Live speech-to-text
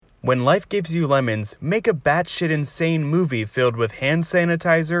When life gives you lemons, make a batshit insane movie filled with hand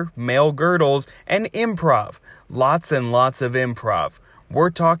sanitizer, male girdles, and improv. Lots and lots of improv.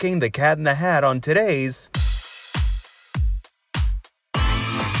 We're talking The Cat in the Hat on today's...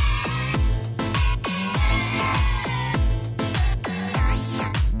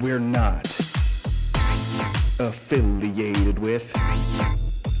 We're not affiliated with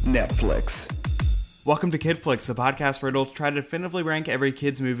Netflix. Welcome to KidFlix, the podcast where adults try to definitively rank every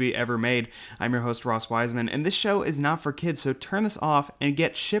kid's movie ever made. I'm your host, Ross Wiseman, and this show is not for kids, so turn this off and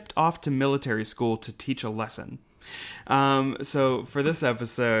get shipped off to military school to teach a lesson. So for this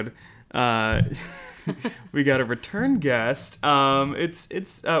episode, we got a return guest. Well,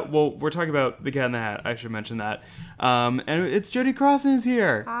 we're talking about The Cat in the Hat. I should mention that. And it's Jodie Crossan is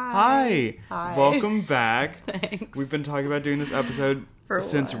here. Hi. Welcome back. Thanks. We've been talking about doing this episode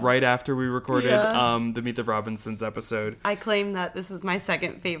since right after we recorded the Meet the Robinsons episode. I claim that this is my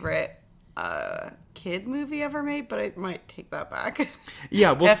second favorite kid movie ever made, but I might take that back.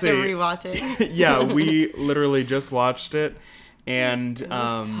 Yeah, we'll see. After rewatching. Yeah, we literally just watched it. And it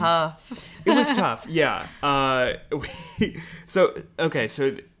was tough. It was tough, yeah. So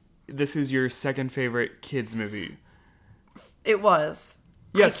this is your second favorite kids movie. It was.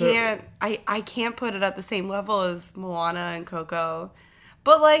 Yeah, I can't put it at the same level as Moana and Coco.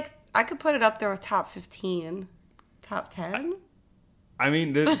 But like I could put it up there with top 15, top 10. I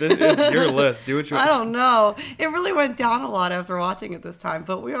mean, it's your list. Do what you want. I don't know. It really went down a lot after watching it this time,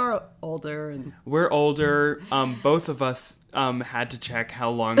 but we are older and we're older. Both of us had to check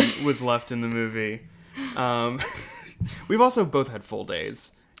how long was left in the movie. We've also both had full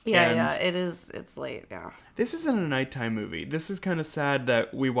days. Yeah, it's late now. This isn't a nighttime movie. This is kind of sad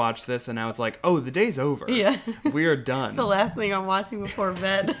that we watched this and now it's like, oh, the day's over. Yeah. We are done. It's the last thing I'm watching before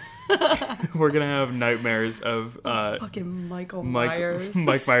bed. We're going to have nightmares of... fucking Michael Myers.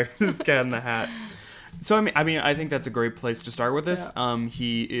 Mike Myers' Cat in the Hat. So, I mean, I think that's a great place to start with this. Yeah.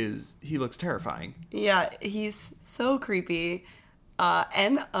 He looks terrifying. Yeah, he's so creepy.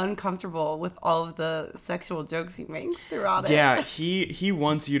 And uncomfortable with all of the sexual jokes he makes throughout it. Yeah, he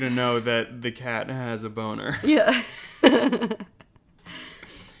wants you to know that the cat has a boner. Yeah.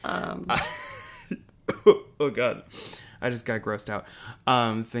 Oh, God. I just got grossed out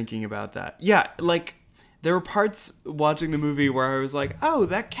thinking about that. Yeah, like, there were parts watching the movie where I was like, oh,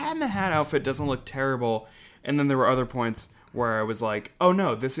 that Cat in the Hat outfit doesn't look terrible. And then there were other points where I was like, oh,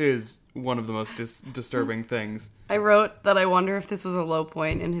 no, this is one of the most disturbing things. I wrote that I wonder if this was a low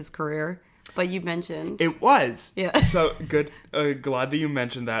point in his career, but you mentioned. It was. Yeah. So, good. Glad that you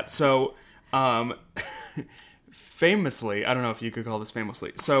mentioned that. So, famously, I don't know if you could call this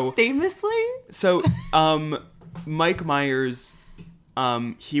famously. So famously? So, Mike Myers,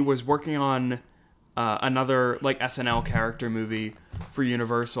 he was working on another, like, SNL character movie for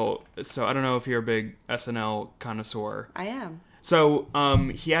Universal. So, I don't know if you're a big SNL connoisseur. I am. So,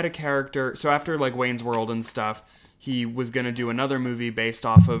 he had a character... So, after, like, Wayne's World and stuff, he was going to do another movie based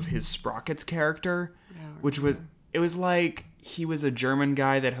off of his Sprockets character, which was... It was like he was a German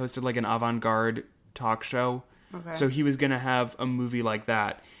guy that hosted, like, an avant-garde talk show. Okay. So, he was going to have a movie like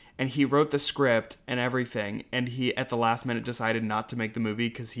that. And he wrote the script and everything, and he, at the last minute, decided not to make the movie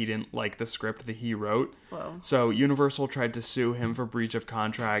because he didn't like the script that he wrote. Whoa. So Universal tried to sue him for breach of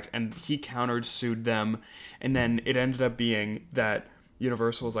contract, and he counter-sued them. And then it ended up being that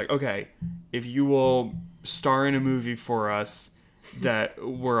Universal was like, okay, if you will star in a movie for us, that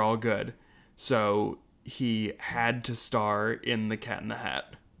we're all good. So he had to star in The Cat in the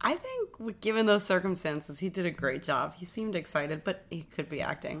Hat. I think, given those circumstances, he did a great job. He seemed excited, but he could be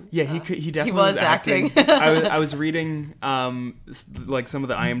acting. Yeah, he definitely was acting. I was reading like some of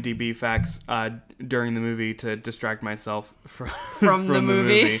the IMDb facts during the movie to distract myself from the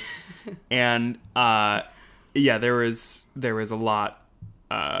movie. And yeah, there was a lot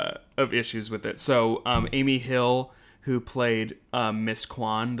of issues with it. So Amy Hill, who played Miss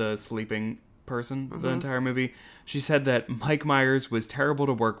Kwan, the sleeping person, the entire movie, she said that Mike Myers was terrible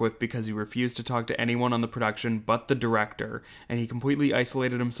to work with because he refused to talk to anyone on the production but the director, and he completely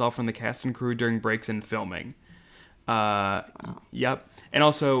isolated himself from the cast and crew during breaks in filming. Wow. Yep. And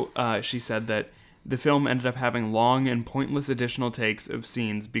also, she said that the film ended up having long and pointless additional takes of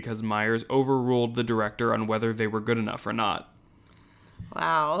scenes because Myers overruled the director on whether they were good enough or not.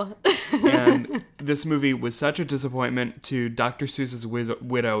 Wow. And this movie was such a disappointment to Dr. Seuss's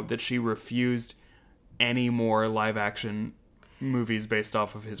widow that she refused any more live-action movies based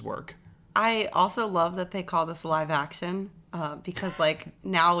off of his work. I also love that they call this live action because, like,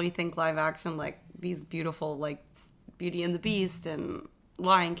 now we think live action like these beautiful, like, Beauty and the Beast and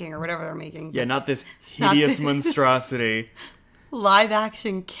Lion King or whatever they're making. Yeah, not this hideous monstrosity. live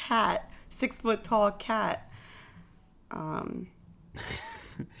action cat, 6 foot tall cat.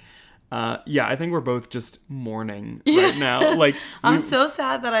 Yeah, I think we're both just mourning right now. Like, I'm so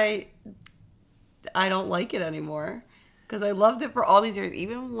sad that I don't like it anymore. Because I loved it for all these years.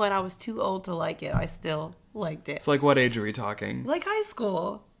 Even when I was too old to like it, I still liked it. So, like, what age are we talking? Like high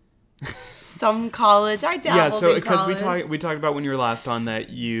school. Some college. I dabbled Yeah, so in because college. we talked about when you were last on that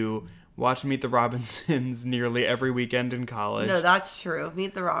you watched Meet the Robinsons nearly every weekend in college. No, that's true.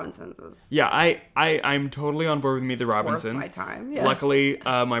 Meet the Robinsons is Yeah, I'm totally on board with Meet the Robinsons. worth my time. Yeah. Luckily,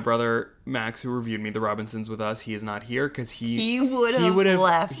 my brother Max, who reviewed Meet the Robinsons with us, he is not here because He would have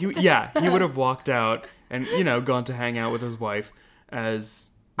left. He would have walked out and gone to hang out with his wife. As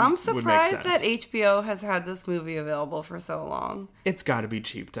I'm would make surprised sense. that HBO has had this movie available for so long. It's got to be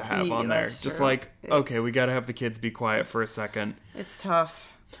cheap to have Yeah, on there. that's Just true. like, okay, It's- we got to have the kids be quiet for a second. It's tough.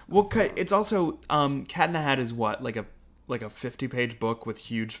 Well, it's also Cat in the Hat is what, like a 50-page book with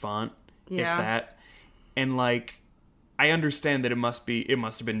huge font, Yeah. if that. And like, I understand that it must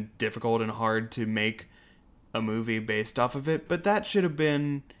have been difficult and hard to make a movie based off of it, but that should have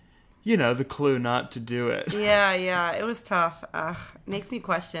been, the clue not to do it. Yeah, it was tough. Ugh, it makes me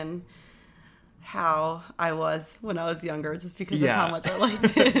question how I was when I was younger, just because Yeah. of how much I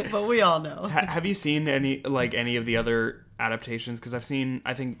liked it. But we all know. Have you seen any of the other adaptations? Because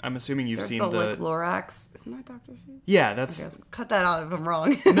I'm assuming you've There's seen the like Lorax. Isn't that Dr. Seuss? Yeah, that's. Okay, cut that out if I'm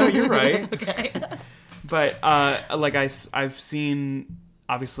wrong. No, you're right. Okay. But I've seen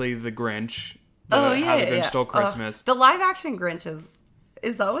obviously the Grinch. How the Grinch Stole Christmas. The live action Grinch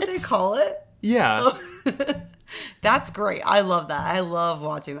is that what they call it? Yeah, That's great. I love that. I love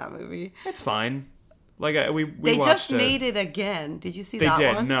watching that movie. it's fine. Like we They watched just it. made it again. Did you see They that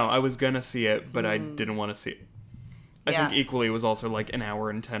did. one? No, I was gonna see it, but I didn't want to see it. I Yeah. think equally it was also like an hour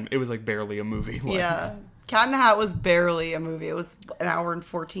and 10. It was like barely a movie. Like, Yeah. Cat in the Hat was barely a movie. It was an hour and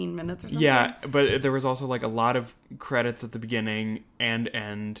 14 minutes or something. Yeah, but there was also like a lot of credits at the beginning and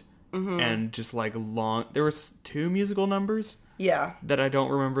end, and just like long. There was 2 musical numbers Yeah. that I don't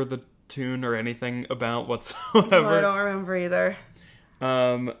remember the tune or anything about No, whatsoever. I don't remember either.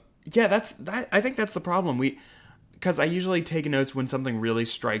 Yeah, that. I think that's the problem. Because I usually take notes when something really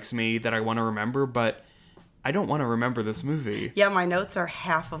strikes me that I want to remember, but I don't want to remember this movie. Yeah, my notes are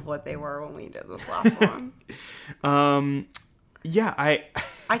half of what they were when we did this last one. Yeah,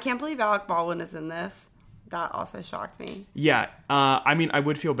 I can't believe Alec Baldwin is in this. That also shocked me. Yeah, I mean, I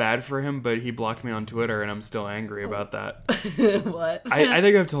would feel bad for him, but he blocked me on Twitter, and I'm still angry about that. What? I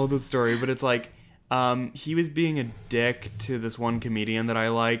think I've told this story, but it's like, he was being a dick to this one comedian that I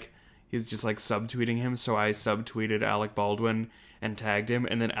like. He's just like subtweeting him, so I subtweeted Alec Baldwin and tagged him,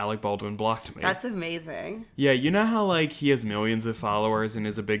 and then Alec Baldwin blocked me. That's amazing. Yeah, you know how like he has millions of followers and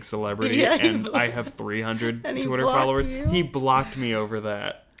is a big celebrity, Yeah, and I have 300 And he Twitter blocked followers? you? He blocked me over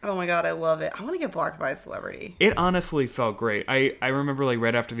that. Oh my god, I love it. I want to get blocked by a celebrity. It honestly felt great. I remember like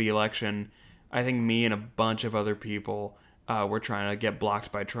right after the election, I think me and a bunch of other people were trying to get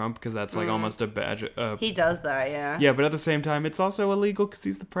blocked by Trump because that's like almost a badge. He does that, yeah. Yeah, but at the same time, it's also illegal because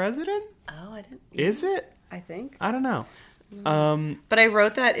he's the president. Oh, I didn't. Is it? I think. I don't know. But I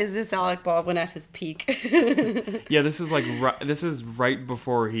wrote that. Is this Alec Baldwin at his peak? Yeah, this is like this is right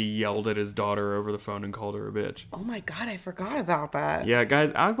before he yelled at his daughter over the phone and called her a bitch. Oh my god, I forgot about that. Yeah,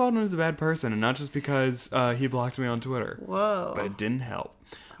 guys, Alec Baldwin is a bad person, and not just because he blocked me on Twitter. Whoa. But it didn't help.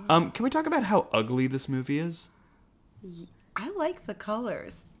 Can we talk about how ugly this movie is? I like the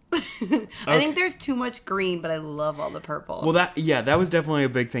colors. I think there's too much green, but I love all the purple. Well, that was definitely a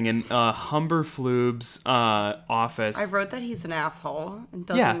big thing in Humber Floob's office. I wrote that he's an asshole and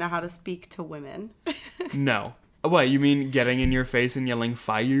doesn't Yeah. know how to speak to women. No. What, you mean getting in your face and yelling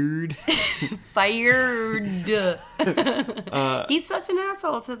fired? Fired. He's such an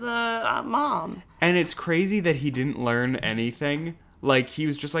asshole to the mom. And it's crazy that he didn't learn anything. Like, he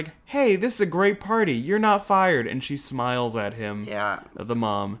was just like, hey, this is a great party. You're not fired. And she smiles at him. Yeah. The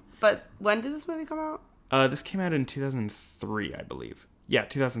mom. But when did this movie come out? This came out in 2003, I believe. Yeah,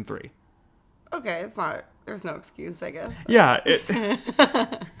 2003. Okay, it's not. There's no excuse, I guess. Yeah.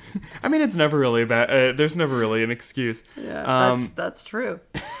 I mean, it's never really bad. There's never really an excuse. Yeah, that's true.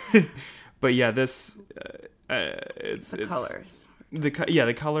 But yeah, this... it's Colors. The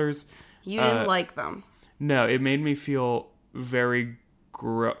colors. You didn't like them. No, it made me feel very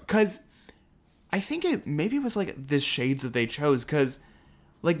gross. Because I think maybe it was like the shades that they chose. Because,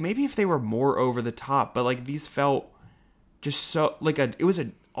 like, maybe if they were more over the top, but like these felt just so like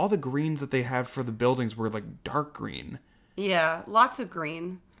all the greens that they had for the buildings were like dark green. Yeah, lots of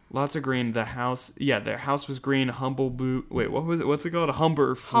green. Lots of green. The house was green. Humble blue. Wait, what was it? What's it called? A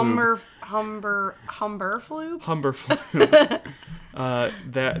Humberflube. Humberflube? Humberflube.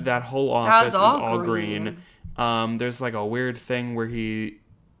 That whole office is all green. There's like a weird thing where he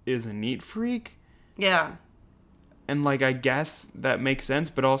is a neat freak. Yeah. And like, I guess that makes sense,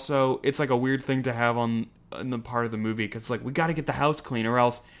 but also it's like a weird thing to have in the part of the movie, because like, we got to get the house clean or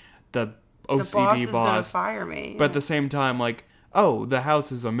else the OCD boss is gonna fire me. But at the same time, like, oh, the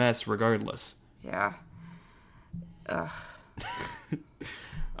house is a mess regardless. Yeah. Ugh.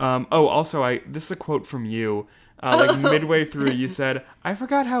 Also, this is a quote from you. Like midway through, you said, "I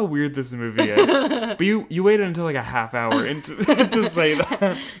forgot how weird this movie is," but you waited until like a half hour to say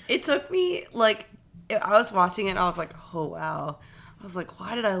that. It took me like, I was watching it and I was like, oh wow. I was like,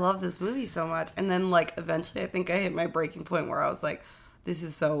 why did I love this movie so much? And then like eventually I think I hit my breaking point where I was like, this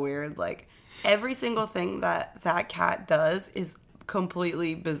is so weird. Like every single thing that cat does is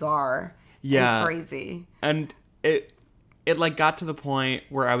completely bizarre. Yeah. And crazy. And it like got to the point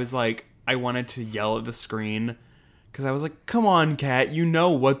where I was like, I wanted to yell at the screen because I was like, come on, cat, you know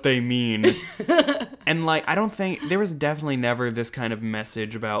what they mean. And like, I don't think there was definitely never this kind of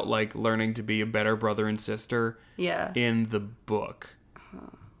message about like learning to be a better brother and sister. Yeah. In the book.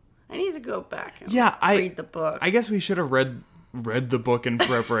 I need to go back and read the book. I guess we should have read the book in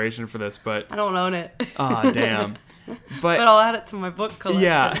preparation for this, but I don't own it. Ah, damn. But I'll add it to my book collection.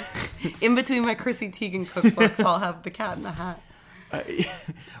 Yeah. In between my Chrissy Teigen cookbooks, I'll have The Cat in the Hat.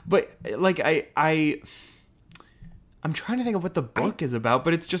 But like, I'm trying to think of what the book is about,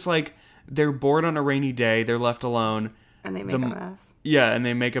 but it's just like they're bored on a rainy day, they're left alone, and they make a mess. Yeah, and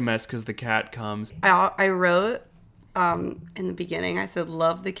they make a mess because the cat comes. I wrote in the beginning, I said,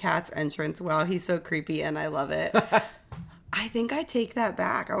 love the cat's entrance. Wow, he's so creepy, and I love it. I think I take that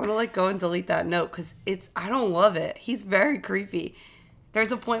back. I want to like go and delete that note because I don't love it. He's very creepy.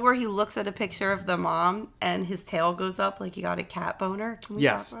 There's a point where he looks at a picture of the mom and his tail goes up like he got a cat boner. Can we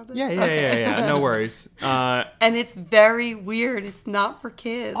talk about this? Yeah. No worries. And it's very weird. It's not for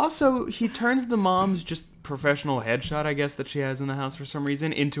kids. Also, he turns the mom's just professional headshot, I guess, that she has in the house for some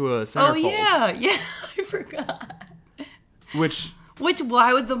reason, into a centerfold. Oh, yeah. I forgot. Which,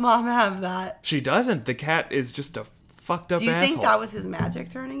 why would the mom have that? She doesn't. The cat is just a fucked up asshole. Do you think that was his magic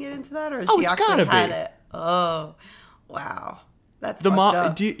turning it into that? Or she actually gotta had be. it? Oh, wow. That's the mom.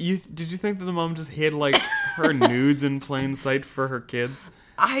 up. Did you think that the mom just hid like her nudes in plain sight for her kids?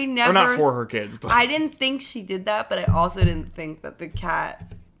 I never. Or not for her kids, but I didn't think she did that, but I also didn't think that the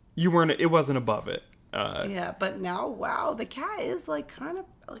cat. It wasn't above it. Yeah, but now, wow, the cat is like kind of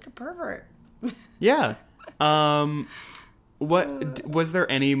like a pervert. Yeah. What was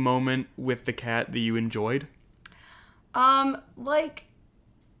there any moment with the cat that you enjoyed? Like.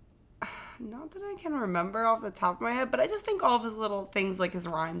 Not that I can remember off the top of my head, but I just think all of his little things, like his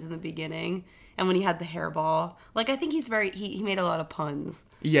rhymes in the beginning, and when he had the hairball. Like, I think he's he made a lot of puns.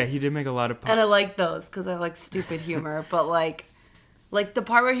 Yeah, he did make a lot of puns. And I like those, because I like stupid humor. But, like the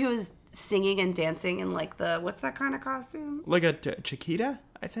part where he was singing and dancing in, like, what's that kind of costume? Like a Chiquita,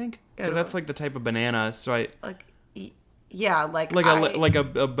 I think? Because that's, like, the type of banana, so yeah, like like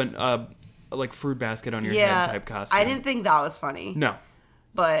fruit basket on your head type costume. I didn't think that was funny. No.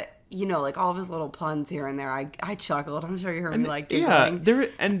 But, you know, like all of his little puns here and there, I chuckled. I'm sure you heard me like giggling. Yeah,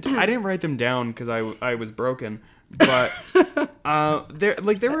 and I didn't write them down because I was broken. But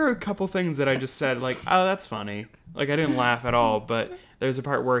there were a couple things that I just said like, oh, that's funny. Like I didn't laugh at all, but there's a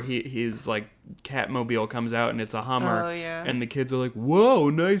part where he's like Catmobile comes out and it's a Hummer, and the kids are like, "Whoa,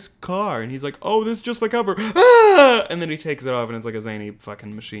 nice car," and he's like, "Oh, this is just the cover," and then he takes it off and it's like a zany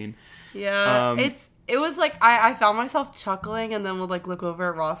fucking machine. Yeah, it was like I found myself chuckling and then would like look over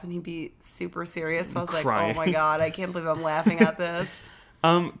at Ross and he'd be super serious. So I was crying. Like, oh my god, I can't believe I'm laughing at this.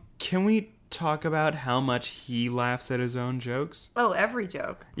 Can we talk about how much he laughs at his own jokes? Oh, every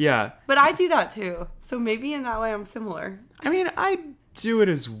joke. Yeah. But I do that too. So maybe in that way I'm similar. I mean, I do it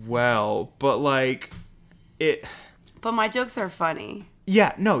as well, but like it. But my jokes are funny.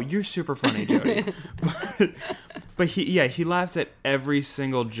 Yeah, no, you're super funny, Jody. but he laughs at every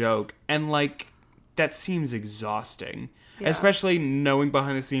single joke, and like that seems exhausting, especially knowing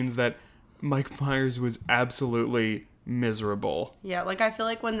behind the scenes that Mike Myers was absolutely miserable. Yeah, like I feel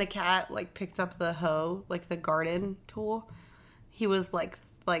like when the cat like picked up the hoe, like the garden tool, he was like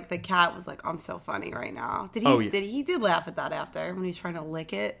the cat was like, I'm so funny right now. Did he did laugh at that after when he's trying to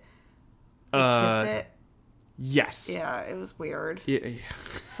lick it? Kiss it? Yes. Yeah, it was weird. Yeah.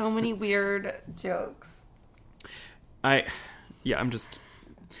 So many weird jokes. I'm just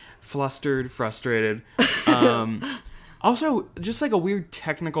flustered, frustrated. Also, just like a weird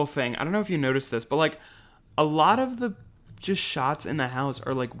technical thing. I don't know if you noticed this, but like a lot of the just shots in the house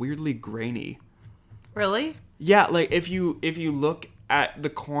are like weirdly grainy. Really? Yeah, like if you look at the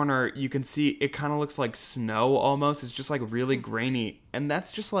corner, you can see it kind of looks like snow almost. It's just like really grainy, and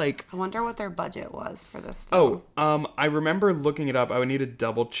that's just like. I wonder what their budget was for this film. I remember looking it up. I would need to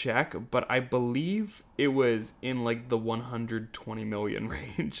double check, but I believe it was in like the 120 million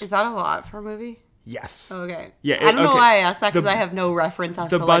range. Is that a lot for a movie? Yes. Okay. Yeah. I don't know why I asked that because I have no reference as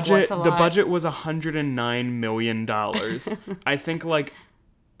to like what's a lot. The budget was $109 million. I think like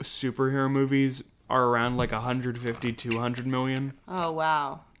superhero movies are around like 150, 200 million. Oh,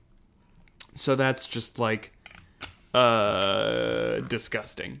 wow. So that's just like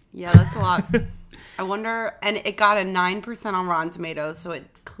disgusting. Yeah, that's a lot. I wonder, and it got a 9% on Rotten Tomatoes, so it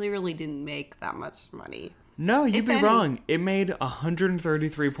clearly didn't make that much money. No, you'd be wrong. It made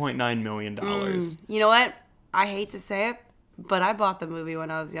 $133.9 million. You know what? I hate to say it, but I bought the movie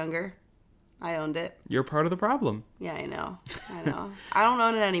when I was younger. I owned it. You're part of the problem. Yeah, I know. I don't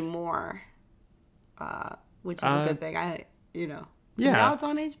own it anymore. Which is a good thing. Yeah. Now it's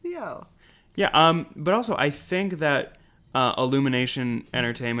on HBO. Yeah. But also, I think that Illumination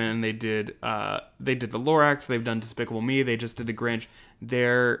Entertainment, and they did the Lorax. They've done Despicable Me. They just did The Grinch.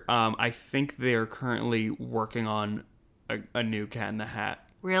 I think they're currently working on a new Cat in the Hat.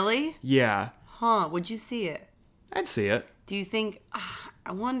 Really? Yeah. Huh? Would you see it? I'd see it. Do you think?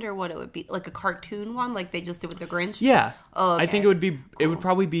 I wonder what it would be, like a cartoon one, like they just did with The Grinch. Yeah. Oh, okay. I think it would be. It would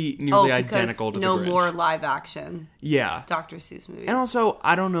probably be nearly identical to The Grinch. No more live action. Yeah. Dr. Seuss movies. And also,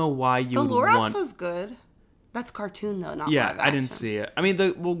 I don't know why you The would Lorax want. was good. That's cartoon though, not Yeah, live action. I didn't see it. I mean,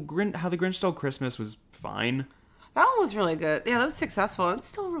 How the Grinch Stole Christmas was fine. That one was really good. Yeah, that was successful. It's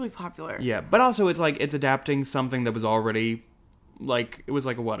still really popular. Yeah, but also it's like it's adapting something that was already like it was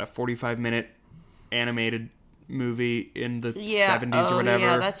like a 45-minute animated movie in the 70s or whatever.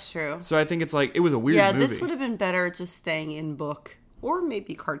 Yeah, that's true. So I think it's like it was a weird movie. Yeah, this would have been better just staying in book or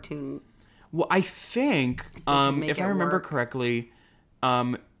maybe cartoon. Well, I think if I remember correctly,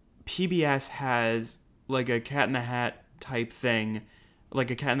 PBS has like a Cat in the Hat type thing,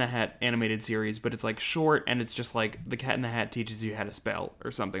 like a Cat in the Hat animated series, but it's like short and it's just like the Cat in the Hat teaches you how to spell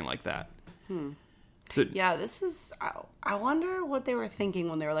or something like that. So, yeah, this is. I wonder what they were thinking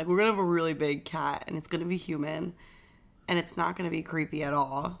when they were like, "We're gonna have a really big cat, and it's gonna be human, and it's not gonna be creepy at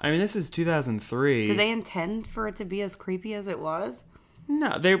all." I mean, this is 2003. Did they intend for it to be as creepy as it was?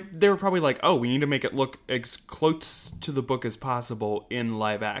 No, they were probably like, "Oh, we need to make it look as close to the book as possible in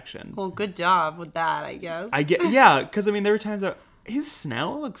live action." Well, good job with that, I guess. Yeah, because I mean, there were times that his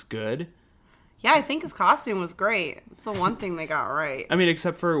snout looks good. Yeah, I think his costume was great. It's the one thing they got right. I mean,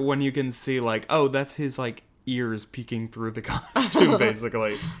 except for when you can see, like, oh, that's his, like, ears peeking through the costume,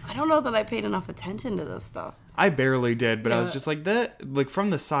 basically. I don't know that I paid enough attention to this stuff. I barely did, but I was just like,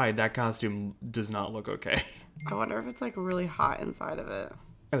 from the side, that costume does not look okay. I wonder if it's, like, really hot inside of it.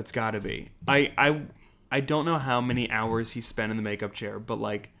 Oh, it's gotta be. I don't know how many hours he spent in the makeup chair, but,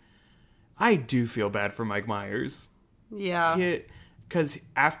 like, I do feel bad for Mike Myers. Yeah. Because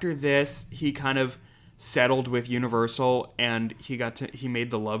after this, he kind of settled with Universal, and he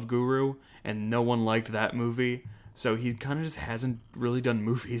made The Love Guru, and no one liked that movie, so he kind of just hasn't really done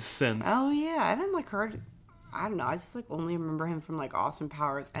movies since. Oh yeah, I haven't heard. I don't know. I just only remember him from Austin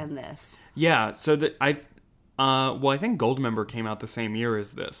Powers and this. Yeah, so I think Goldmember came out the same year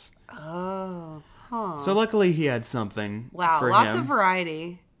as this. Oh, huh. So luckily he had something. Wow, for lots him. of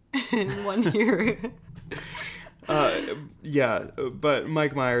variety in 1 year. Yeah, but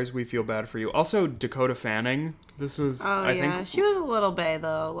Mike Myers, we feel bad for you. Also, Dakota Fanning. This was, I think... She was a little bae,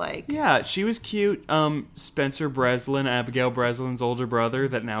 though, Yeah, she was cute. Spencer Breslin, Abigail Breslin's older brother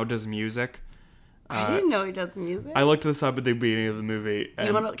that now does music. I didn't know he does music. I looked this up at the beginning of the movie.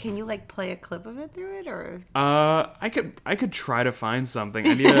 And, can you, play a clip of it through it, or...? I could try to find something.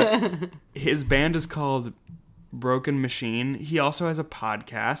 I need his band is called Broken Machine. He also has a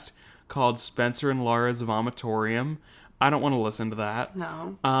podcast called Spencer and Laura's Vomitorium. I don't want to listen to that.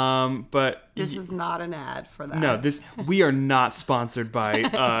 No. But this is not an ad for that. No, we are not sponsored by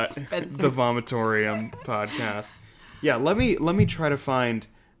the Vomitorium podcast. Yeah, let me try to find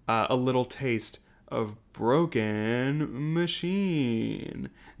a little taste of Broken Machine.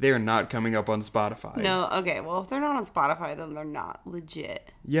 They are not coming up on Spotify. No, okay. Well, if they're not on Spotify, then they're not legit.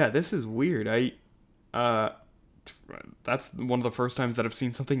 Yeah, this is weird. That's one of the first times that I've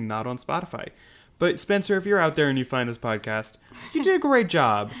seen something not on Spotify. But Spencer, if you're out there and you find this podcast, you did a great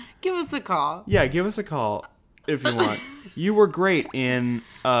job. Give us a call. Yeah, give us a call if you want. You were great in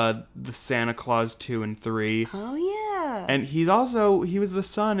the Santa Claus 2 and 3. Oh, yeah. And he was the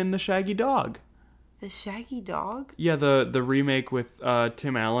son in The Shaggy Dog. The Shaggy Dog? Yeah, the remake with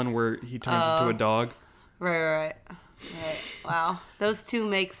Tim Allen where he turns into a dog. Right. Right. Wow. Those two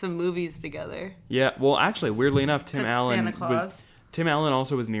make some movies together. Yeah. Well, actually, weirdly enough, Tim 'Cause Allen Santa Claus. Tim Allen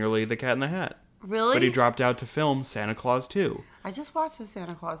also was nearly the Cat in the Hat. Really? But he dropped out to film Santa Claus 2. I just watched the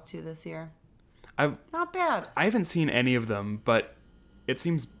Santa Claus 2 this year. I Not bad. haven't seen any of them, but it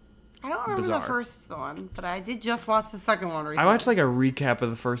seems I don't remember bizarre. the first one, but I did just watch the second one recently. I watched like a recap of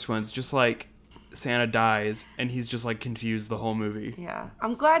the first one. It's just like Santa dies and he's just like confused the whole movie. Yeah.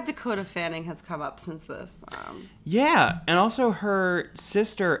 I'm glad Dakota Fanning has come up since this. Yeah, and also her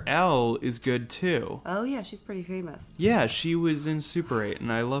sister Elle is good too. Oh, yeah, she's pretty famous. Yeah, she was in Super 8,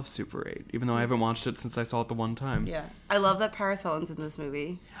 and I love Super 8, even though I haven't watched it since I saw it the one time. Yeah. I love that Paris Hilton's in this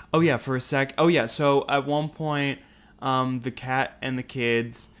movie. Oh yeah, for a sec. Oh yeah, so at one point, the cat and the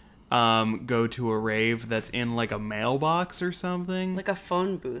kids go to a rave that's in like a mailbox or something. Like a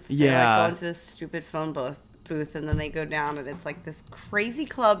phone booth. They Yeah. like go into this stupid phone booth, and then they go down, and it's like this crazy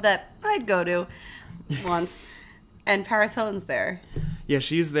club that I'd go to once. And Paris Hilton's there. Yeah,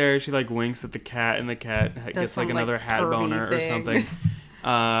 she's there. She like winks at the cat, and the cat gets some, like another like, hat pervy boner or thing. something.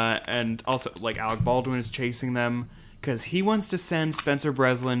 And also, like Alec Baldwin is chasing them because he wants to send Spencer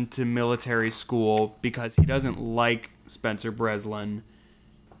Breslin to military school because he doesn't like Spencer Breslin,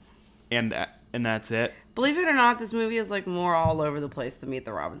 and that's it. Believe it or not, this movie is like more all over the place than Meet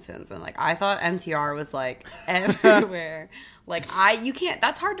the Robinsons, and like I thought MTR was like everywhere. Like you can't.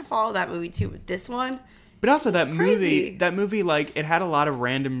 That's hard to follow that movie too. But this one, But also that crazy. movie, like it had a lot of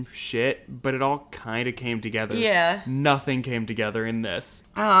random shit, but it all kind of came together. Yeah. Nothing came together in this.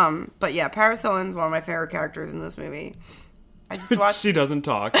 but yeah, Paris Hilton's one of my favorite characters in this movie. I just watched. She doesn't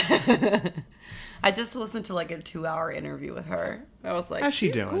talk. I just listened to like a 2-hour interview with her. I was like, How's she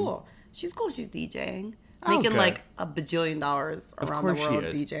she's doing? cool. She's cool. She's DJing, Oh, making good. like $1 billion around the course she world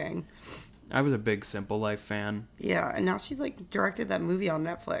is. DJing. I was a big Simple Life fan. Yeah, and now she's like directed that movie on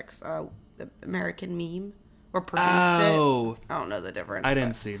Netflix, the American Meme, or produced it. Oh, I don't know the difference. I didn't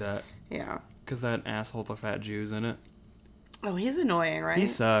but, see that Yeah. because that asshole, the fat Jew's in it. Oh, he's annoying, right? He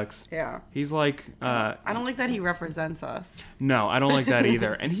sucks. Yeah. He's like, I don't like that he represents us. no, I don't like that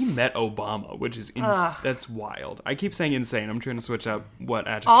either. And he met Obama, which is Ugh. that's wild. I keep saying insane. I'm trying to switch up what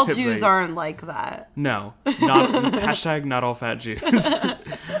adjectives. All Jews I- aren't like that. No, not hashtag not all fat Jews.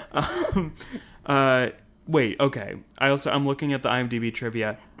 Wait, okay. I'm looking at the IMDb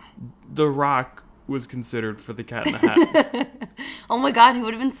trivia. The Rock was considered for the Cat in the Hat, Oh my god, he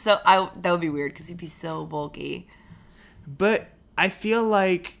would have been so. That would be weird because he'd be so bulky. but I feel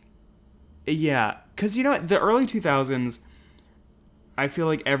like, yeah, because you know what, the early 2000s, I feel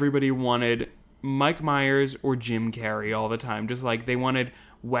like everybody wanted Mike Myers or Jim Carrey all the time. Just like they wanted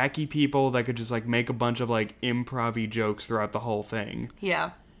wacky people that could just like make a bunch of like improv-y jokes throughout the whole thing.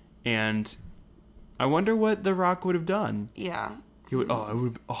 Yeah. And I wonder what The Rock would have done. Yeah. He would.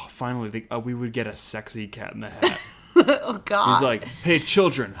 Finally, we would get a sexy Cat in the Hat. Oh god. He's like, "Hey,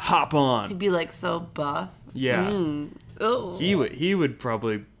 children, hop He'd on." be like so buff. Yeah, Oh. he would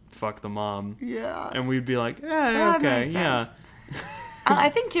probably fuck the mom, Yeah. and we'd be like, That okay, makes yeah." sense. I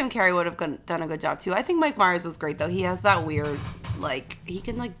think Jim Carrey would have done a good job too. I think Mike Myers was great though. He has that weird, like he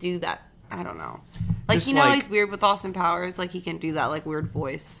can like do that. I don't know. Like Just you know, like- he's weird with Austin Powers. Like he can do that like weird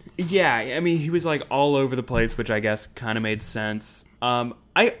voice. Yeah, I mean, he was like all over the place, which I guess kind of made sense.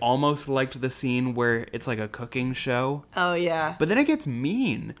 I almost liked the scene where it's like a cooking show, Oh yeah. but then it gets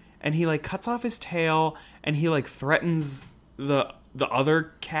mean, and he like cuts off his tail, and he like threatens the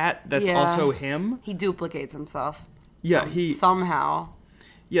other cat that's Yeah. also him. He duplicates himself. Yeah, he. Somehow.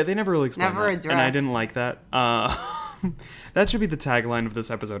 Yeah, they never really explained Never that, and I addressed. didn't like that. That should be the tagline of this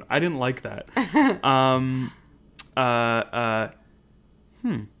episode. I didn't like that.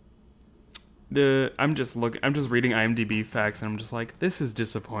 I'm just reading IMDb facts, and I'm just like, this is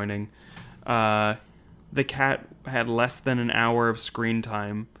disappointing. The cat had less than an hour of screen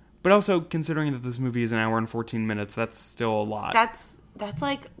time, but also considering that this movie is an hour and 14 minutes, that's still a lot. That's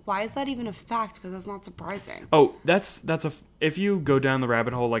like, why is that even a fact? Because that's not surprising. Oh, if you go down the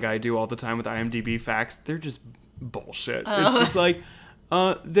rabbit hole like I do all the time with IMDb facts, they're just bullshit. It's just like,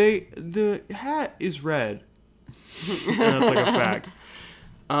 the hat is red. And that's like a fact.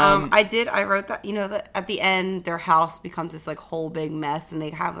 I wrote that, you know, that at the end, their house becomes this like whole big mess and they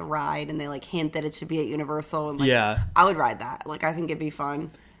have a ride and they like hint that it should be at Universal. And like, Yeah. I would ride that. Like, I think it'd be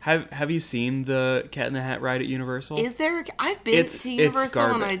fun. Have you seen the Cat in the Hat ride at Universal? Is there, I've been to Universal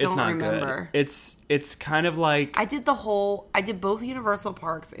garbage. and I It's don't not remember. good. It's kind of like, I did both Universal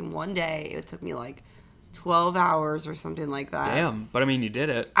parks in one day. It took me like 12 hours or something like that. damn, but I mean, you did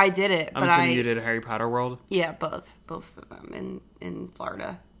it. I did it, I'm but assuming you did Harry Potter World. Yeah, both of them in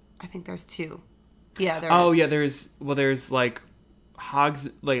Florida. I think there's two. Yeah, there Oh is. yeah, there's like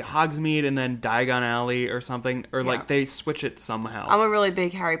Hogsmeade and then Diagon Alley or something, or like Yeah. they switch it somehow. I'm a really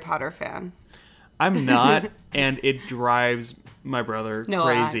big Harry Potter fan. I'm not, and it drives my brother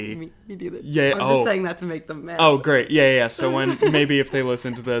crazy. Me neither. Yeah, I'm just saying that to make them mad. Oh, great. Yeah. So maybe if they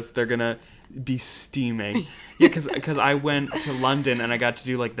listen to this, they're gonna be steaming. Yeah, because I went to London and I got to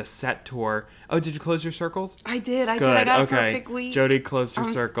do like the set tour. Oh, did you close your circles? I did. I Good. got Okay. a perfect week. Jody closed her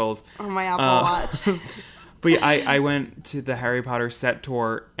circles on my Apple Watch. But yeah, I went to the Harry Potter set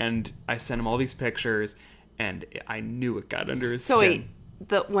tour and I sent him all these pictures, and I knew it got under his skin. Wait,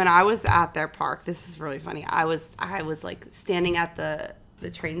 when I was at their park, this is really funny. I was like standing at the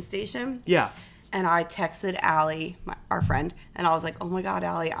train station. Yeah. And I texted Allie, our friend, and I was like, "Oh my God,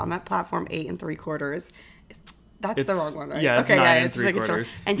 Allie, I'm at platform 8 3/4. That's the wrong one, right? Yeah, it's 9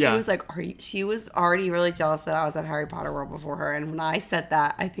 3/4. And she was like, she was already really jealous that I was at Harry Potter World before her. And when I said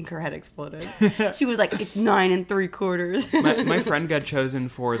that, I think her head exploded. She was like, "It's 9 3/4." My friend got chosen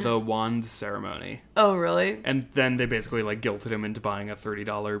for the wand ceremony. Oh, really? And then they basically like guilted him into buying a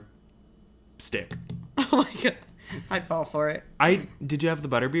 $30 stick. Oh my God, I'd fall for it. Did you have the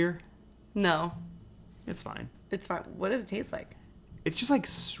butterbeer? No, It's fine. it's fine. What does it taste like? It's just like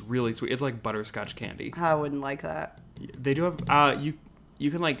really sweet. It's like butterscotch candy. I wouldn't like that. They do have you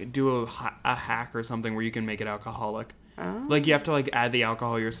can like do a hack or something where you can make it alcoholic. Oh. Like you have to like add the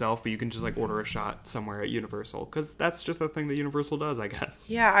alcohol yourself, but you can just like order a shot somewhere at Universal, because that's just the thing that Universal does, I guess.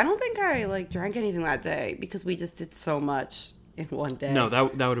 Yeah, I don't think I like drank anything that day because we just did so much in one day. No,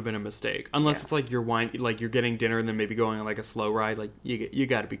 that would have been a mistake. Unless Yeah. it's like you're getting dinner and then maybe going on like a slow ride. Like you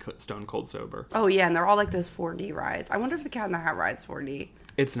got to be stone cold sober. Oh yeah, and they're all like those 4D rides. I wonder if the Cat in the Hat ride's 4D.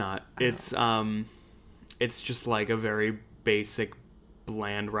 It's not. It's just like a very basic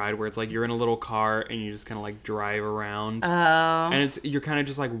bland ride where it's like you're in a little car and you just kind of like drive around. Oh. And you're kind of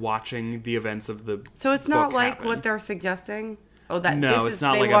just like watching the events of the So it's not book like happen. what they're suggesting? Oh, that No, it's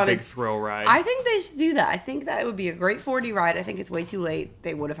not like a big thrill ride. I think they should do that. I think that it would be a great 4D ride. I think it's way too late.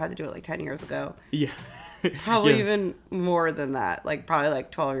 They would have had to do it like 10 years ago. Yeah. Probably Yeah. even more than that. Like probably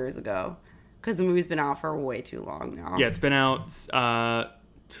like 12 years ago. Because the movie's been out for way too long now. Yeah, it's been out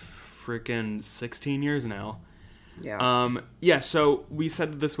freaking 16 years now. Yeah. So we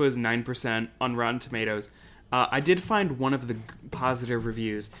said that this was 9% on Rotten Tomatoes. I did find one of the positive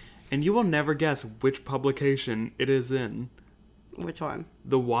reviews, and you will never guess which publication it is in. Which one?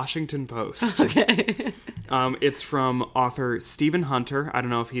 The Washington Post. Okay. It's from author Stephen Hunter. I don't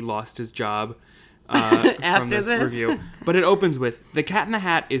know if he lost his job After from this review. But it opens with, "The Cat in the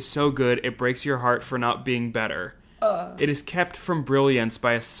Hat is so good it breaks your heart for not being better. It is kept from brilliance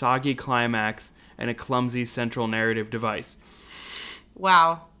by a soggy climax and a clumsy central narrative device."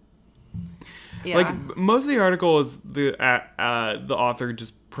 Wow. Yeah. Like, most of the article is the author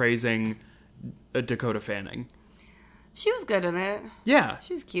just praising Dakota Fanning. She was good in it. Yeah.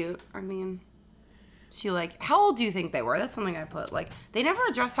 She was cute. I mean, how old do you think they were? That's something I put. Like, they never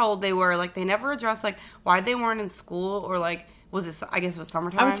addressed how old they were. Like, they never addressed, like, why they weren't in school or, like, I guess it was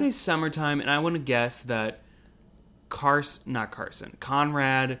summertime? I would say summertime, and I want to guess that Conrad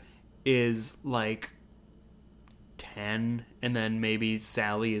is, like, 10, and then maybe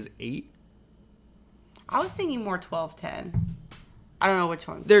Sally is 8. I was thinking more 12, 10. I don't know which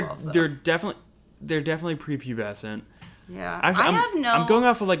one's They're 12, though. they're definitely prepubescent. Yeah. Actually, I'm going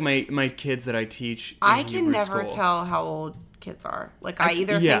off of like my kids that I teach. I can Hebrew never school. tell how old kids are. Like, I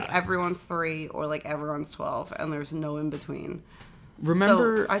either yeah. think everyone's 3 or, like, everyone's 12, and there's no in between.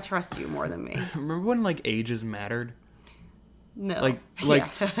 Remember, So I trust you more than me. remember when like ages mattered? No. Like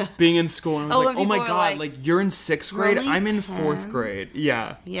Yeah. being in school and I was Oh, like, when oh my people were god, like, like you're in 6th grade, "Really, I'm in 10?" 4th grade.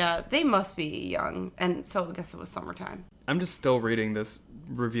 Yeah. Yeah, they must be young. And so I guess it was summertime. I'm just still reading this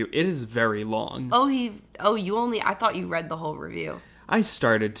review. It is very long. I thought you read the whole review. I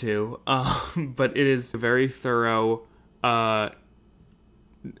started to, but it is a very thorough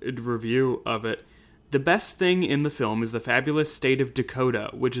review of it. "The best thing in the film is the fabulous state of Dakota,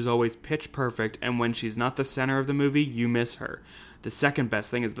 which is always pitch perfect, and when she's not the center of the movie, you miss her. The second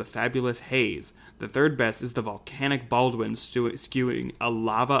best thing is the fabulous haze. The third best is the volcanic Baldwin skewing a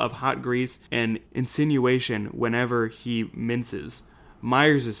lava of hot grease and insinuation whenever he minces.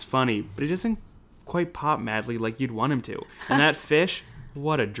 Myers is funny, but he doesn't quite pop madly like you'd want him to. And that fish,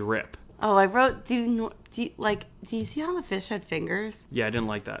 what a drip." Oh, I wrote, do you see how the fish had fingers? Yeah, I didn't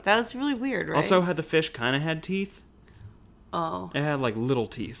like that. That was really weird, right? Also, had the fish kind of had teeth? Oh, It had like little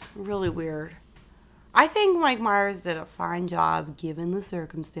teeth. really weird. I think Mike Myers did a fine job given the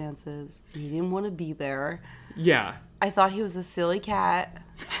circumstances. He didn't want to be there. Yeah. I thought he was a silly cat.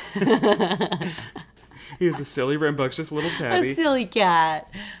 He was a silly, rambunctious little tabby. A silly cat.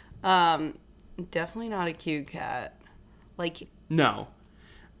 Definitely not a cute cat. Like, No.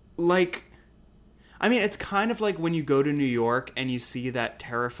 Like, I mean, it's kind of like when you go to New York and you see that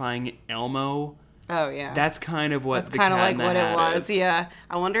terrifying Elmo. Oh, yeah. That's kind of what That's the kind of Cat like in the what Hat it was, is. yeah.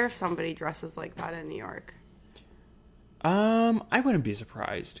 I wonder if somebody dresses like that in New York. I wouldn't be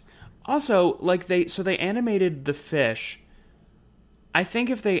surprised. Also, like, they animated the fish. I think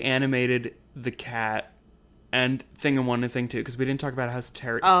if they animated the cat and Thing 1 and Thing 2, because we didn't talk about how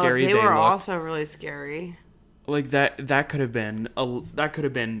scary they were looked. also really scary. Like, that could have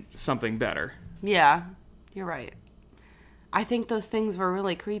been something better. Yeah, you're right. I think those things were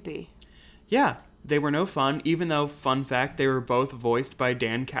really creepy. Yeah, they were no fun, even though, fun fact, they were both voiced by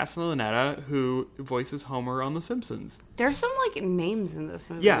Dan Castellaneta, who voices Homer on The Simpsons. There's some, like, names in this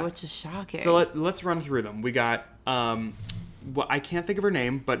movie, Yeah. which is shocking. So let's run through them. We got, I can't think of her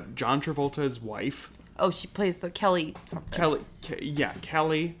name, but John Travolta's wife. Oh, she plays the Kelly something. Kelly.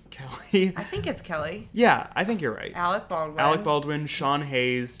 I think it's Kelly. Yeah, I think you're right. Alec Baldwin, Sean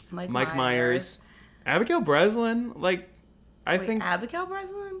Hayes, Mike Myers, Abigail Breslin, I think... Abigail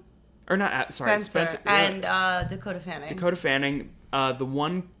Breslin? Or not, sorry, Spencer. And Dakota Fanning.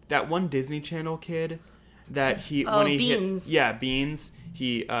 That one Disney Channel kid that Beans. Beans,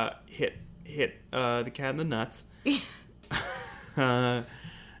 he hit the cat in the nuts. And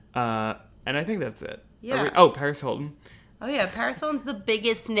I think that's it. Yeah. Paris Hilton. Oh yeah, Paris Hilton's the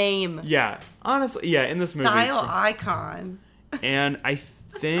biggest name. Yeah, honestly, yeah, in this movie. Style icon. And I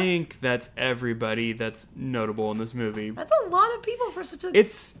think that's everybody that's notable in this movie. That's a lot of people for such a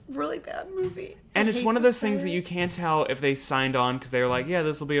really bad movie. And it's one of those things that you can't tell if they signed on because they're like, yeah,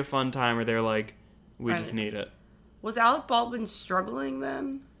 this will be a fun time, or they're like, we just need it. Was Alec Baldwin struggling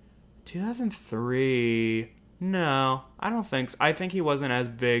then? 2003. No, I don't think so. I think he wasn't as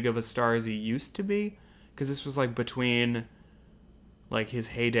big of a star as he used to be, because this was like between like his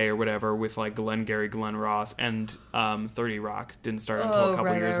heyday or whatever with like Glengarry Glen Ross, and 30 Rock didn't start until a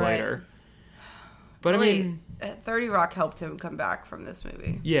couple years later. But really, I mean, 30 Rock helped him come back from this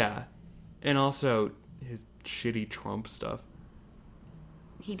movie. Yeah, and also his shitty Trump stuff.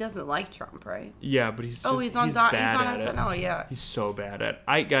 He doesn't like Trump, right? Yeah, but he's on SNL, yeah. He's so bad at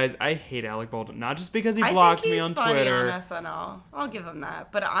it. Guys, I hate Alec Baldwin. Not just because he blocked blocked me on funny Twitter. On SNL. I'll give him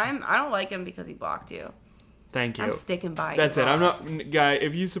that. But I don't like him because he blocked you. Thank you. I'm sticking by you. That's it. I'm not... Guy,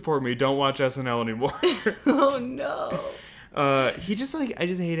 if you support me, don't watch SNL anymore. Oh, no. He just, like... I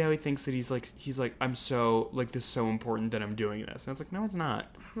just hate how he thinks that he's like, I'm so... Like, this is so important that I'm doing this. And it's like, no, it's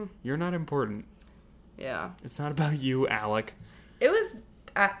not. You're not important. Yeah. It's not about you, Alec. It was...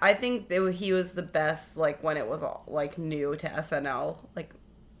 I think he was the best, like, when it was all, like, new to SNL. Like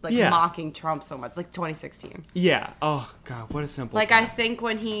mocking Trump so much. Like, 2016. Yeah. Oh, God, what a simple Like, time. I think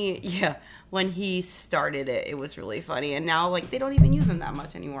when he started it, it was really funny. And now, like, they don't even use him that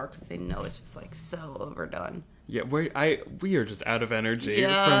much anymore because they know it's just, like, so overdone. Yeah, we are just out of energy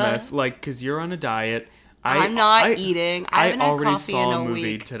Yeah. from this. Like, because you're on a diet. I'm not eating. I haven't had already coffee saw in a movie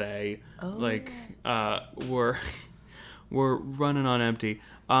week. today. Oh. Like, we're running on empty.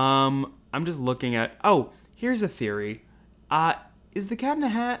 I'm just looking at... Oh, here's a theory. Is the Cat in the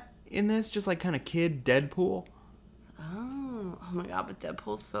Hat in this just, like, kind of kid Deadpool? Oh my God, but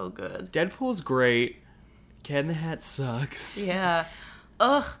Deadpool's so good. Deadpool's great. Cat in the Hat sucks. Yeah.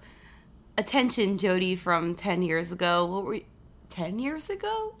 Ugh. Attention, Jody from 10 years ago. What were you... 10 years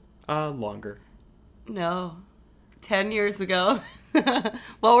ago? Longer. No. 10 years ago.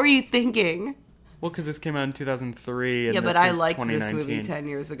 What were you thinking? Well, because this came out in 2003, and yeah, this but I is liked 2019. this movie 10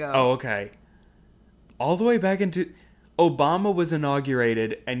 years ago. Oh, okay. All the way back into... Obama was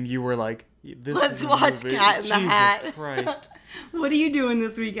inaugurated, and you were like, Let's watch Cat in the Hat. Jesus Christ. What are you doing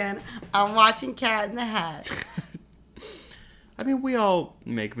this weekend? I'm watching Cat in the Hat. I mean, we all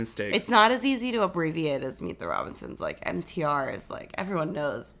make mistakes. It's not as easy to abbreviate as Meet the Robinsons. Like, MTR is like, everyone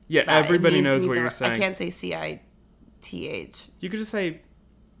knows. Yeah, everybody knows what you're saying. I can't say CITH. You could just say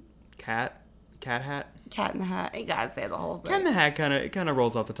Cat Hat. Cat in the Hat. You gotta say the whole thing. Cat in the Hat kind of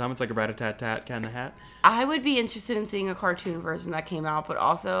rolls off the tongue. It's like a rat-a-tat-tat, Cat in the Hat. I would be interested in seeing a cartoon version that came out, but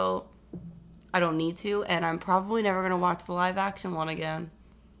also I don't need to, and I'm probably never gonna watch the live action one again.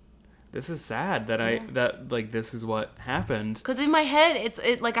 This is sad that this is what happened. Because in my head, it's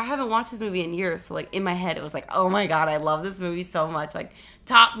like I haven't watched this movie in years, so like in my head it was like, oh my God, I love this movie so much, like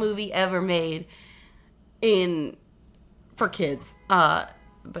top movie ever made for kids.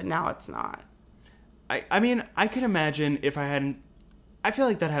 But now it's not. I mean, I could imagine if I hadn't... I feel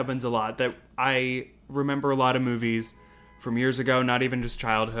like that happens a lot, that I remember a lot of movies from years ago, not even just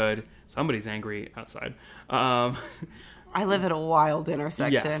childhood. Somebody's angry outside. I live at a wild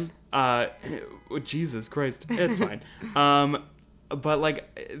intersection. Yes. Jesus Christ. It's fine. But,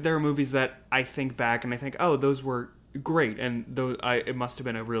 like, there are movies that I think back and I think, oh, those were great, and it must have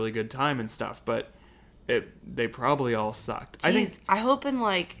been a really good time and stuff, but they probably all sucked. Jeez, I hope in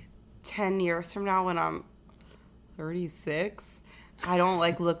like 10 years from now when I'm 36, I don't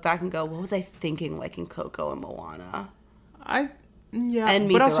like look back and go, what was I thinking liking Coco and Moana? And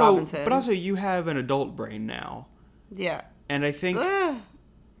Meet the Robinsons. But also you have an adult brain now. Yeah. And I think you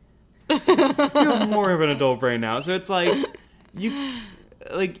have more of an adult brain now. So it's like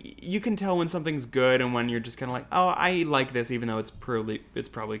you can tell when something's good and when you're just kind of like, oh, I like this, even though it's probably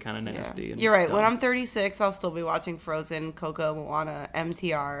kind of nasty. Yeah. And you're right. dumb. When I'm 36, I'll still be watching Frozen, Coco, Moana,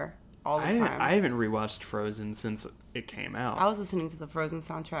 MTR all the time. I haven't rewatched Frozen since it came out. I was listening to the Frozen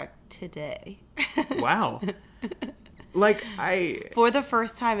soundtrack today. Wow. For the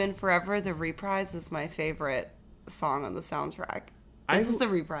first time in forever, the Reprise is my favorite song on the soundtrack. This is the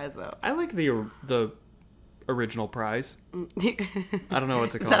Reprise, though. I like the original prize. I don't know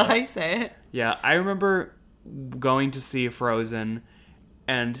what to call it. Is that how you say it? Yeah, I remember going to see Frozen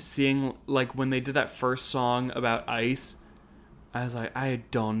and seeing, like, when they did that first song about ice, I was like, I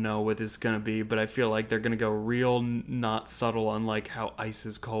don't know what this is going to be, but I feel like they're going to go real not subtle on, like, how ice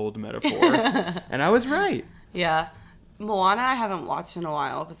is cold metaphor. And I was right. Yeah. Moana I haven't watched in a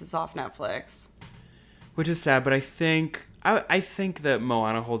while because it's off Netflix. Which is sad, but I think that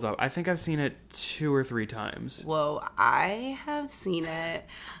Moana holds up. I think I've seen it 2 or 3 times. Whoa, I have seen it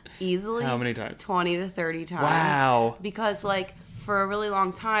easily. How many times? 20 to 30 times. Wow. Because, like, for a really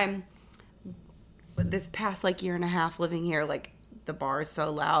long time, this past, like, year and a half living here, like, the bar is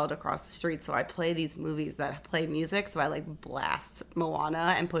so loud across the street, so I play these movies that play music, so I, like, blast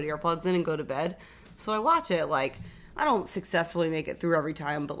Moana and put earplugs in and go to bed. So I watch it, like, I don't successfully make it through every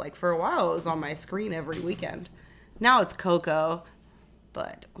time, but, like, for a while it was on my screen every weekend. Now it's Coco,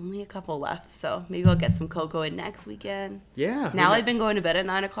 but only a couple left, so maybe I'll get some Coco in next weekend. Yeah. Now I've been going to bed at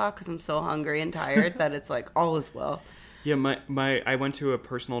 9 o'clock because I'm so hungry and tired that it's like all is well. Yeah, I went to a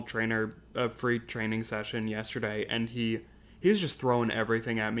personal trainer, a free training session yesterday, and he was just throwing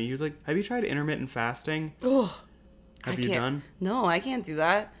everything at me. He was like, have you tried intermittent fasting? Oh, Have you done? No, I can't do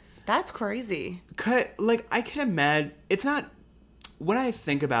that. That's crazy. Like, I can imagine, it's not, when I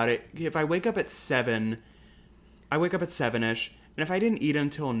think about it, if I wake up at 7, I wake up at 7-ish, and if I didn't eat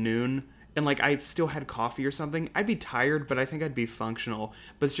until noon, and, like, I still had coffee or something, I'd be tired, but I think I'd be functional.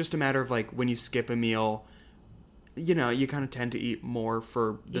 But it's just a matter of, like, when you skip a meal, you know, you kind of tend to eat more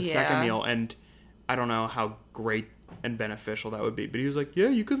for the second meal, and I don't know how great and beneficial that would be. But he was like, yeah,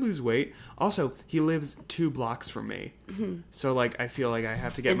 you could lose weight. Also, he lives 2 blocks from me. Mm-hmm. So, like, I feel like I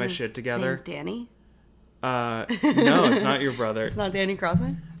have to get my shit together. Danny? No, it's not your brother. It's not Danny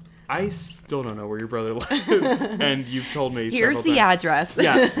Crossan? I still don't know where your brother lives, and you've told me Here's the address.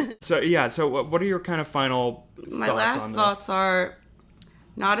 So what are your kind of final My thoughts last on this? thoughts are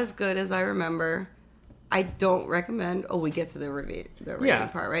not as good as I remember. I don't recommend... Oh, we get to the rating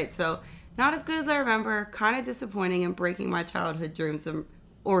part, right? So, not as good as I remember, kind of disappointing and breaking my childhood dreams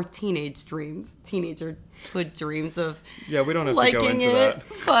or teenagerhood dreams of Yeah, we don't have to go into that.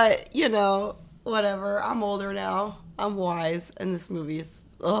 But, you know, whatever. I'm older now. I'm wise, and this movie is...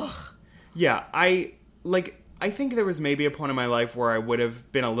 Ugh. Yeah, I think there was maybe a point in my life where I would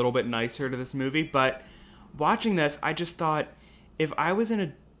have been a little bit nicer to this movie, but watching this, I just thought if I was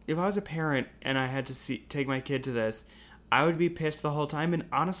a parent and I had to take my kid to this, I would be pissed the whole time. And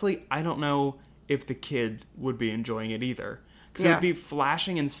honestly, I don't know if the kid would be enjoying it either, because it would be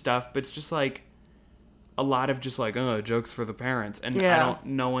flashing and stuff, but it's just like a lot of just like, oh, jokes for the parents, and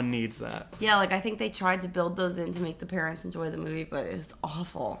no one needs that. Yeah, like I think they tried to build those in to make the parents enjoy the movie, but it was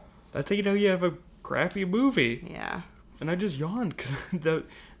awful. That's how you know you have a crappy movie. Yeah. And I just yawned because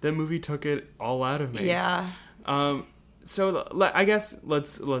that movie took it all out of me. Yeah. So I guess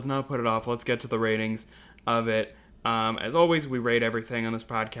let's not put it off. Let's get to the ratings of it. As always, we rate everything on this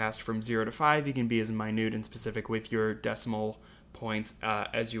podcast from 0 to 5. You can be as minute and specific with your decimal points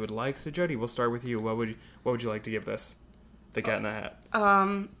as you would like. So Jody, we'll start with you. What would you like to give this? The Cat in the Hat.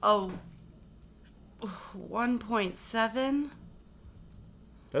 1.7.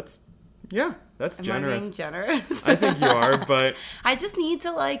 That's generous. Am I being generous? I think you are, but I just need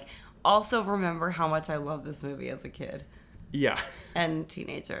to like also remember how much I love this movie as a kid. Yeah. And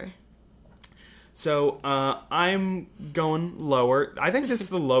teenager. So, I'm going lower. I think this is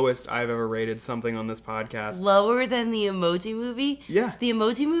the lowest I've ever rated something on this podcast. Lower than the Emoji Movie? Yeah. The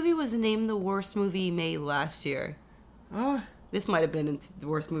Emoji Movie was named the worst movie made last year. This might have been the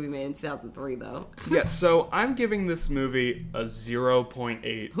worst movie made in 2003, though. Yeah, so I'm giving this movie a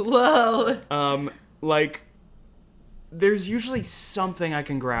 0.8. Whoa. Like, there's usually something I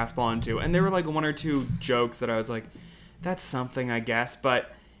can grasp onto. And there were, like, 1 or 2 jokes that I was like, that's something, I guess.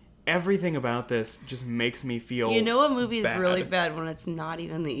 But everything about this just makes me feel You know what movie is bad. really bad when it's not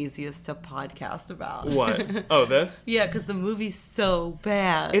even the easiest to podcast about? What? Oh, this? Yeah, because the movie's so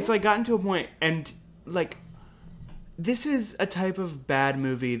bad. It's like gotten to a point, and like this is a type of bad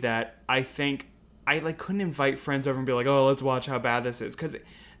movie that I think I like couldn't invite friends over and be like, oh, let's watch how bad this is, because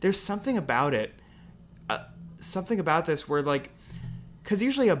there's something about it, something about this where like, because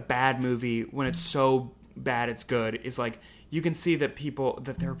usually a bad movie, when it's so bad it's good, is like you can see that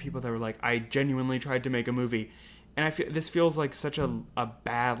there are people that were like, I genuinely tried to make a movie. And I feel this feels like such a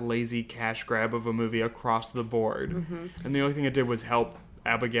bad, lazy cash grab of a movie across the board. Mm-hmm. And the only thing it did was help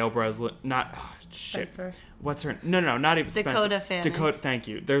Abigail Breslin. Spencer. What's her? No, not even Dakota Spencer. Fanning. Thank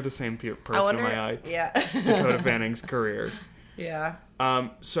you. They're the same person in my eye. Yeah. Dakota Fanning's career. Yeah.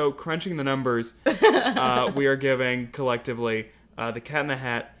 So crunching the numbers, we are giving collectively The Cat in the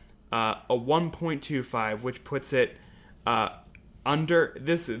Hat a 1.25, which puts it under.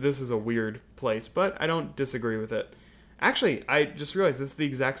 This is a weird place, but I don't disagree with it. Actually, I just realized this is the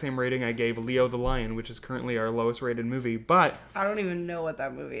exact same rating I gave Leo the Lion, which is currently our lowest rated movie, but I don't even know what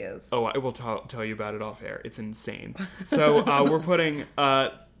that movie is. Oh, I will tell you about it off air. It's insane. So we're putting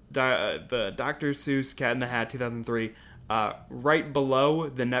the Dr. Seuss Cat in the Hat 2003 right below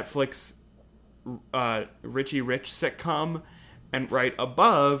the Netflix Richie Rich sitcom, and right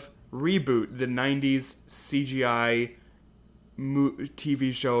above Reboot, the 90s CGI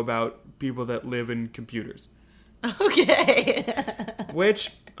TV show about people that live in computers. Okay.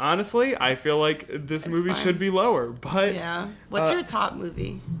 Which, honestly, I feel like this movie should be lower. But yeah. What's your top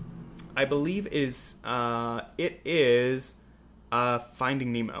movie? I believe it is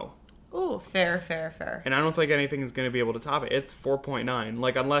Finding Nemo. Oh, fair. And I don't think anything is going to be able to top it. It's 4.9.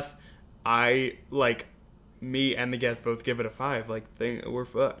 Like, unless me and the guest both give it a 5, like, we're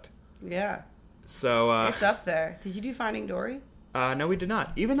fucked. Yeah. So, it's up there. Did you do Finding Dory? No, we did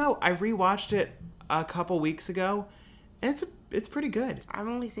not. Even though I rewatched it a couple weeks ago, and it's pretty good. I've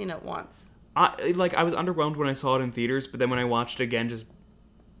only seen it once. I was underwhelmed when I saw it in theaters, but then when I watched it again, just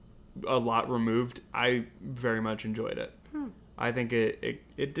a lot removed, I very much enjoyed it. I think it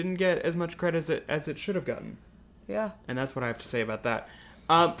didn't get as much credit as it should have gotten. Yeah. And that's what I have to say about that.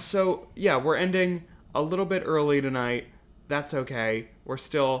 So yeah, we're ending a little bit early tonight. That's okay. We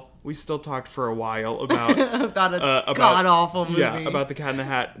still talked for a while about about a god-awful movie. Yeah, about The Cat in the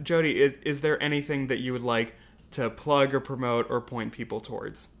Hat. Jody, is there anything that you would like to plug or promote or point people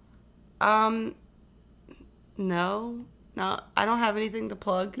towards? No, I don't have anything to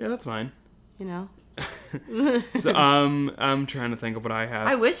plug. Yeah, that's fine. You know. So I'm trying to think of what I have.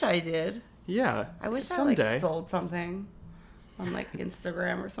 I wish I did. Yeah. I wish someday. I sold something on like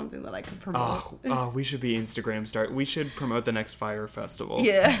Instagram or something that I could promote. Oh, we should be Instagram stars. We should promote the next Fire Festival.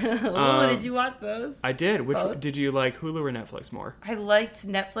 Yeah. Did you watch those? I did. Both? Did you like Hulu or Netflix more? I liked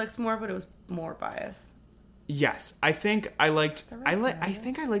Netflix more, but it was more biased. Yes, I think I liked. I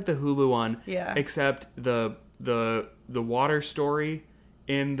think I liked the Hulu one. Yeah. Except the water story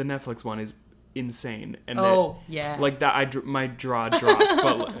in the Netflix one is insane. And yeah. Like that, my jaw dropped,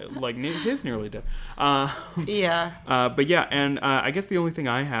 but like his nearly did. Yeah. But yeah, and I guess the only thing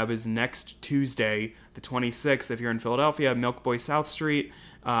I have is next Tuesday, the 26th. If you're in Philadelphia, Milk Boy South Street,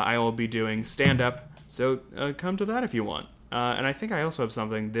 I will be doing stand up. So come to that if you want. And I think I also have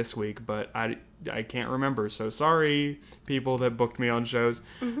something this week, but I can't remember. So sorry, people that booked me on shows.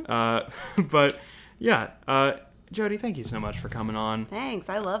 But yeah, Jody, thank you so much for coming on. Thanks,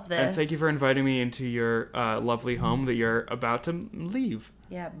 I love this. And thank you for inviting me into your lovely home that you're about to leave.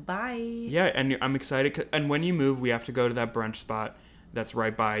 Yeah, bye. Yeah, and I'm excited. And when you move, we have to go to that brunch spot that's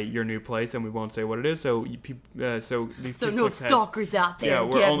right by your new place, and we won't say what it is. So no stalkers out there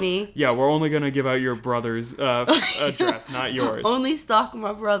get me. Yeah, we're only gonna give out your brother's address, not yours. Only stalk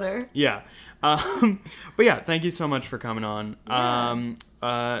my brother. Yeah, but yeah, thank you so much for coming on. Yeah.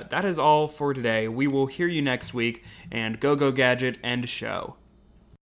 That is all for today. We will hear you next week, and go Gadget, end show.